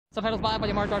Subtitles by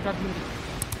your March community.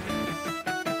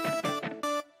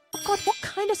 God, what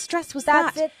kind of stress was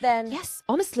That's that? it then. Yes,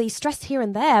 honestly, stress here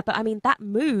and there, but I mean, that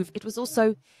move, it was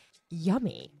also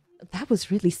yummy. That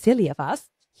was really silly of us.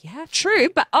 Yeah, true,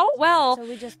 but oh well. So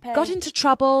we just paid. Got into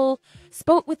trouble,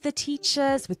 spoke with the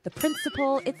teachers, with the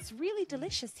principal. It's really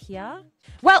delicious here.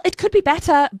 Well, it could be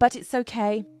better, but it's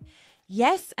okay.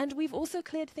 Yes, and we've also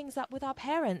cleared things up with our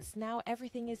parents. Now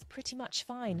everything is pretty much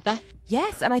fine.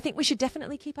 Yes, and I think we should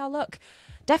definitely keep our look.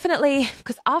 Definitely,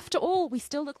 because after all, we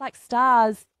still look like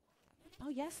stars. Oh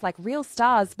yes, like real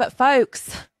stars. But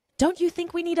folks, don't you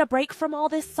think we need a break from all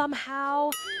this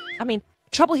somehow? I mean,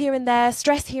 trouble here and there,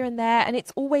 stress here and there, and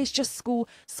it's always just school.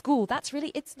 School,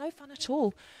 it's no fun at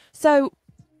all. So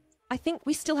I think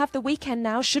we still have the weekend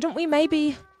now, shouldn't we?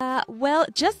 Maybe, well,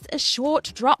 just a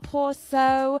short drop or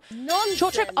so. Nonsense.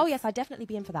 Short trip? Oh yes, I'd definitely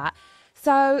be in for that.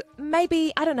 So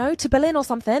maybe, I don't know, to Berlin or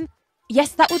something.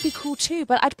 Yes, that would be cool too,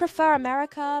 but I'd prefer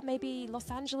America, maybe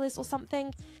Los Angeles or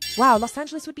something. Wow, Los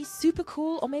Angeles would be super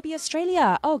cool, or maybe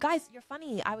Australia. Oh, guys, you're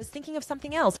funny. I was thinking of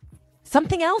something else.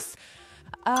 Something else?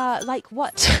 Like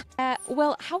what?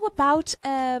 Well, how about,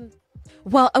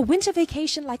 well, a winter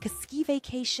vacation, like a ski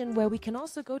vacation, where we can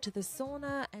also go to the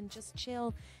sauna and just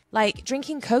chill, like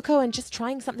drinking cocoa and just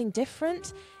trying something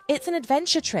different. It's an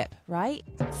adventure trip, right?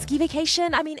 Ski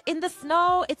vacation, I mean, in the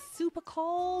snow, it's super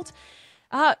cold.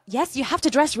 Yes, you have to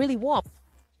dress really warm.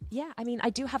 Yeah, I mean, I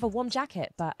do have a warm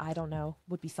jacket, but I don't know,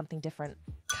 would be something different.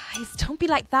 Guys, don't be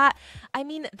like that. I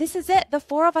mean, this is it. The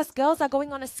 4 of us girls are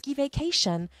going on a ski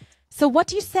vacation. So what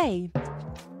do you say?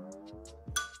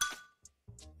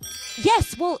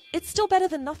 Yes, well, it's still better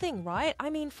than nothing, right? I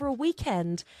mean, for a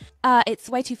weekend. It's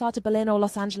way too far to Berlin or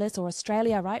Los Angeles or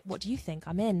Australia, right? What do you think?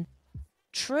 I'm in.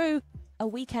 True, a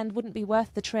weekend wouldn't be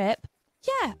worth the trip.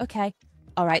 Yeah, okay.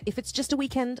 All right, if it's just a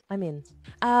weekend, I'm in.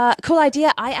 Cool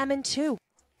idea. I am in too.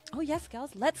 Oh, yes,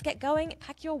 girls, let's get going.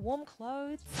 Pack your warm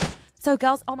clothes. So,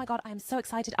 girls, oh my God, I am so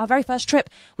excited. Our very first trip.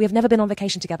 We have never been on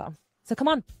vacation together. So come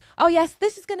on. Oh, yes,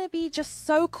 this is going to be just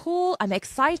so cool. I'm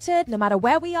excited. No matter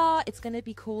where we are, it's going to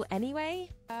be cool anyway.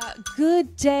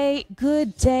 Good day.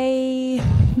 Good day.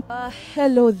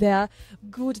 Hello there.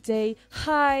 Good day.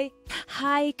 Hi.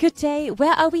 Hi, good day.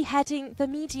 Where are we heading? The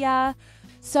media.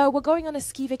 So we're going on a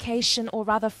ski vacation, or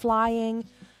rather flying.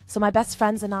 So my best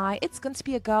friends and I, it's going to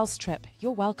be a girls' trip.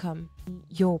 You're welcome.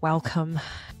 You're welcome.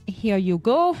 Here you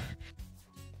go.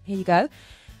 Here you go.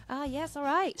 Yes, all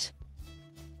right.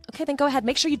 Okay, then go ahead.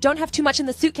 Make sure you don't have too much in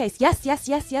the suitcase. Yes, yes,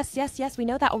 yes, yes, yes, yes. We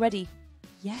know that already.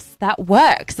 Yes, that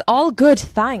works. All good,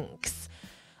 thanks.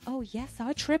 Oh, yes,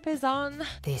 our trip is on.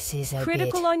 This is a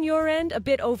Critical on your end, a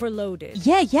bit overloaded.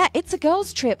 Yeah, it's a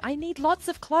girls' trip. I need lots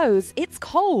of clothes. It's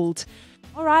cold.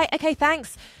 All right, okay,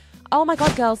 thanks. Oh my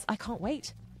God, girls, I can't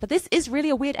wait. But this is really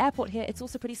a weird airport here. It's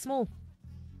also pretty small.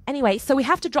 Anyway, so we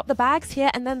have to drop the bags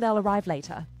here and then they'll arrive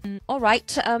later. All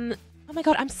right, oh my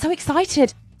God, I'm so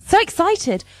excited. So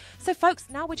excited. So folks,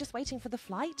 now we're just waiting for the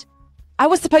flight. I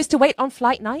was supposed to wait on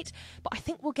flight night, but I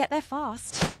think we'll get there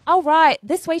fast. All right,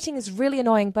 this waiting is really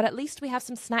annoying, but at least we have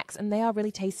some snacks and they are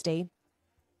really tasty.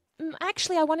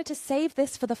 Actually, I wanted to save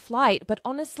this for the flight, but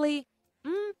honestly,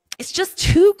 it's just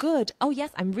too good. Oh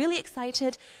yes, I'm really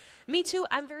excited. Me too.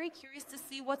 I'm very curious to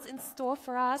see what's in store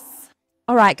for us.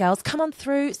 All right, girls, come on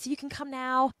through so you can come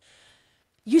now.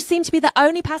 You seem to be the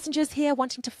only passengers here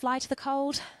wanting to fly to the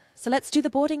cold. So let's do the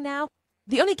boarding now.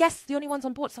 The only guests, the only ones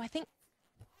on board. So I think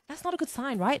that's not a good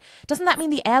sign, right? Doesn't that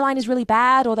mean the airline is really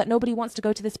bad, or that nobody wants to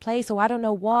go to this place, or I don't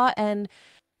know what? And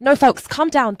no, folks, calm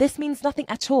down. This means nothing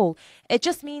at all. It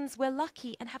just means we're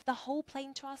lucky and have the whole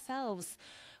plane to ourselves.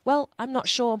 Well, I'm not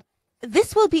sure.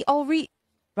 This will be all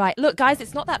Right, look, guys,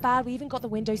 it's not that bad. We even got the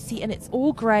window seat and it's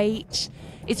all great.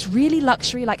 It's really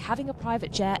luxury, like having a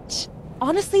private jet.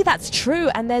 Honestly, that's true.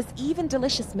 And there's even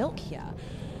delicious milk here.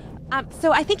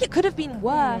 So I think it could have been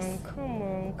worse. Come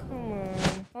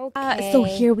on. Okay. So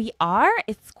here we are.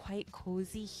 It's quite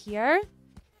cozy here.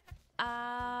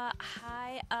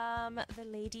 Hi, the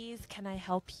ladies, can I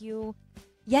help you?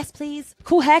 Yes, please.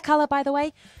 Cool hair color, by the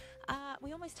way.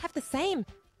 We almost have the same.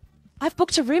 I've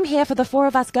booked a room here for the 4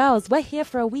 of us girls. We're here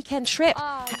for a weekend trip.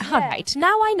 Yes. All right,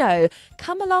 now I know.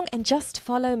 Come along and just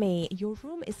follow me. Your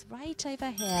room is right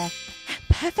over here.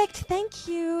 Perfect, thank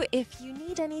you. If you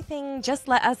need anything, just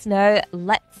let us know.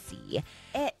 Let's see.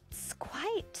 It's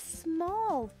quite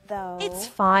small, though. It's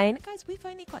fine. Guys, we've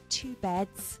only got 2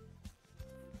 beds.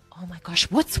 Oh my gosh,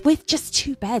 what's with just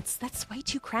 2 beds? That's way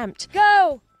too cramped.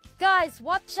 Go! Guys,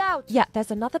 watch out! Yeah,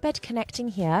 there's another bed connecting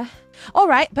here. All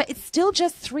right, but it's still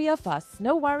just 3 of us.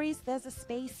 No worries, there's a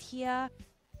space here.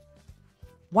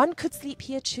 One could sleep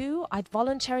here too. I'd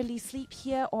voluntarily sleep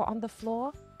here or on the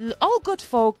floor. Oh, good,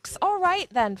 folks. All right,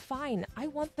 then. Fine. I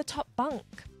want the top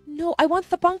bunk. No, I want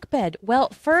the bunk bed. Well,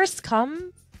 first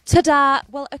come... Ta-da!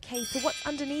 Well, okay, so what's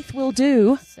underneath will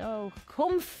do. So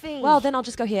comfy. Well, then I'll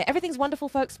just go here. Everything's wonderful,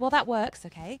 folks. Well, that works,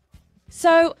 okay?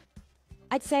 So,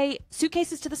 I'd say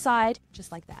suitcases to the side,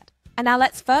 just like that. And now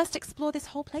let's first explore this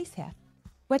whole place here.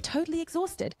 We're totally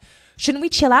exhausted. Shouldn't we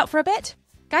chill out for a bit?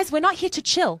 Guys, we're not here to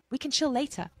chill. We can chill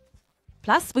later.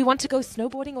 Plus, we want to go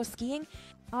snowboarding or skiing.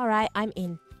 All right, I'm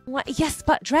in. What? Yes,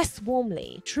 but dress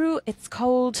warmly. True, it's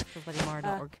cold.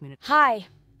 Hi.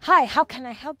 Hi, how can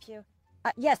I help you?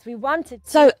 Yes, we wanted to...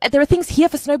 So, there are things here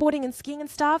for snowboarding and skiing and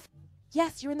stuff?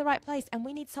 Yes, you're in the right place, and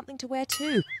we need something to wear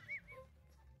too.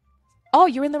 Oh,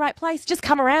 you're in the right place. Just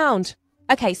come around.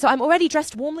 Okay, so I'm already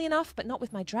dressed warmly enough, but not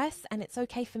with my dress, and it's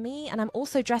okay for me, and I'm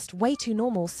also dressed way too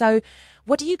normal. So,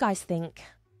 what do you guys think?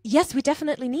 Yes, we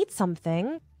definitely need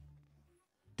something.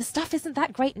 The stuff isn't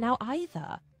that great now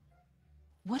either.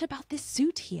 What about this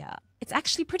suit here? It's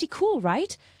actually pretty cool,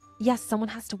 right? Yes, someone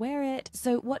has to wear it.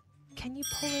 So what, can you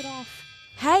pull it off?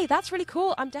 Hey, that's really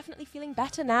cool. I'm definitely feeling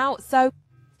better now. So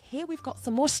here we've got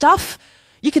some more stuff.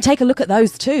 You can take a look at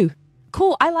those too.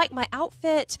 Cool, I like my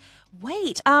outfit.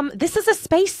 Wait, this is a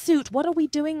spacesuit. What are we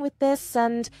doing with this?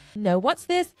 And no, what's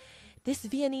this? This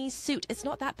Viennese suit. It's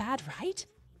not that bad, right?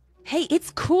 Hey, it's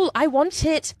cool. I want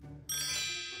it.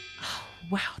 Oh,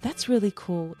 wow, that's really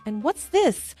cool. And what's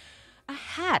this? A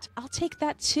hat. I'll take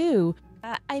that too.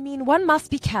 I mean, one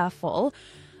must be careful.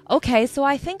 Okay, so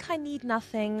I think I need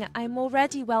nothing. I'm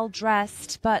already well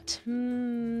dressed, but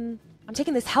I'm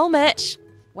taking this helmet.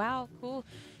 Wow, cool.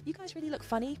 You guys really look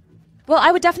funny. Well,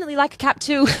 I would definitely like a cap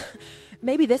too.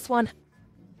 Maybe this one.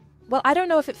 Well, I don't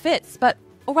know if it fits, but...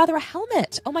 Or rather a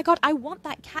helmet. Oh my god, I want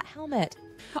that cat helmet.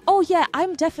 Oh yeah,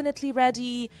 I'm definitely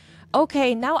ready.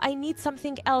 Okay, now I need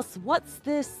something else. What's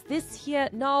this? This here?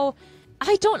 No.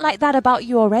 I don't like that about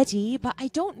you already, but I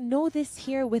don't know this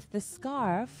here with the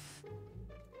scarf.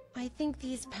 I think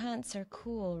these pants are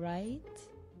cool, right?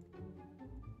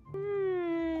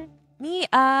 Me,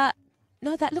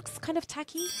 no, that looks kind of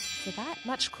tacky. So that,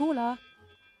 much cooler.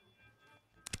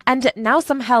 And now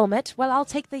some helmet. Well, I'll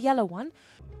take the yellow one.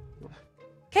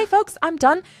 Okay, folks, I'm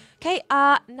done. Okay,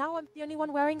 now I'm the only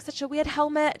one wearing such a weird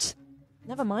helmet.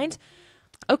 Never mind.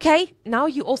 Okay, now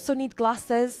you also need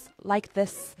glasses like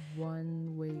this.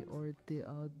 One way or the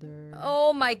other.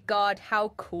 Oh my god, how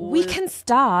cool. We can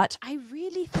start. I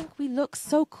really think we look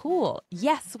so cool.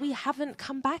 Yes, we haven't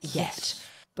come back yet.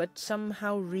 But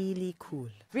somehow really cool.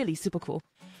 Really super cool.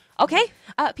 Okay,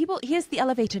 people, here's the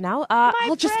elevator now.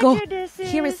 I'll just go.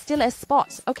 Here is still a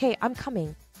spot. Okay, I'm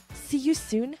coming. See you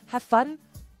soon. Have fun.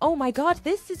 Oh my god,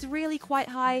 this is really quite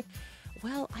high.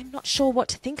 Well, I'm not sure what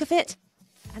to think of it.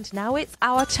 And now it's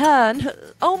our turn.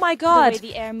 Oh my god. The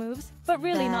way the air moves, but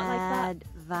really not like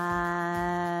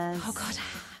that. Oh god,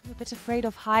 I'm a bit afraid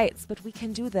of heights, but we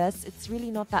can do this. It's really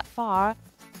not that far.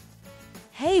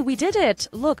 Hey, we did it.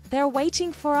 Look, they're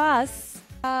waiting for us.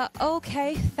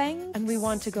 Okay, thanks. And we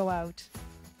want to go out.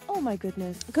 Oh my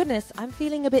goodness. Goodness, I'm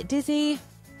feeling a bit dizzy.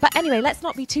 But anyway, let's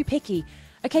not be too picky.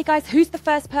 Okay, guys, who's the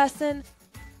first person?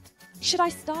 Should I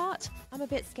start? I'm a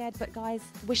bit scared, but guys,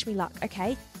 wish me luck,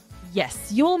 okay?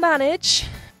 Yes, you'll manage.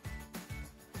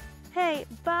 Hey,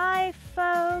 bye,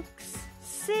 folks.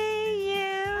 See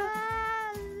you.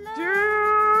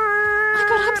 Oh my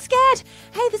god, I'm scared.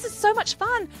 Hey, this is so much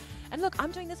fun. And look,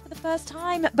 I'm doing this for the first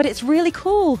time, but it's really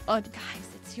cool. Oh, guys,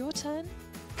 it's your turn.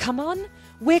 Come on.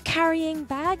 We're carrying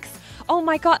bags. Oh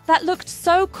my god, that looked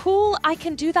so cool. I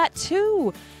can do that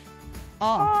too.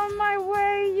 On my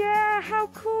way, yeah, how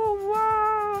cool,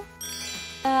 whoa.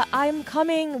 I'm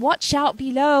coming. Watch out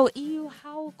below. Ew,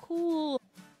 how cool.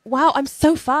 Wow, I'm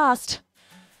so fast.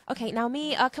 Okay, now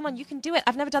me, come on, you can do it.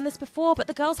 I've never done this before, but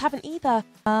the girls haven't either.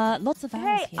 Lots of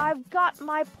vans here. I've got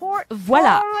my port.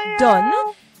 Voila,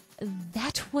 done.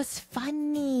 That was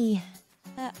funny.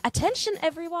 Attention,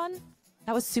 everyone.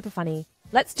 That was super funny.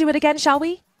 Let's do it again, shall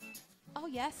we? Oh,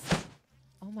 yes.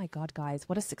 Oh my god, guys,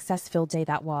 what a success-filled day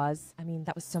that was. I mean,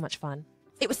 that was so much fun.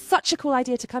 It was such a cool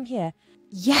idea to come here.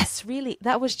 Yes, really,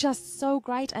 that was just so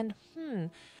great and,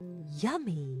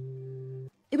 yummy.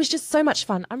 It was just so much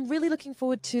fun. I'm really looking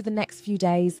forward to the next few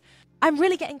days. I'm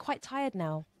really getting quite tired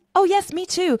now. Oh yes, me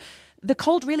too. The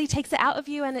cold really takes it out of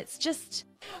you and it's just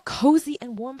cozy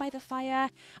and warm by the fire.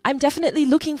 I'm definitely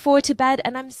looking forward to bed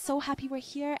and I'm so happy we're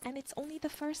here and it's only the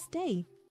first day.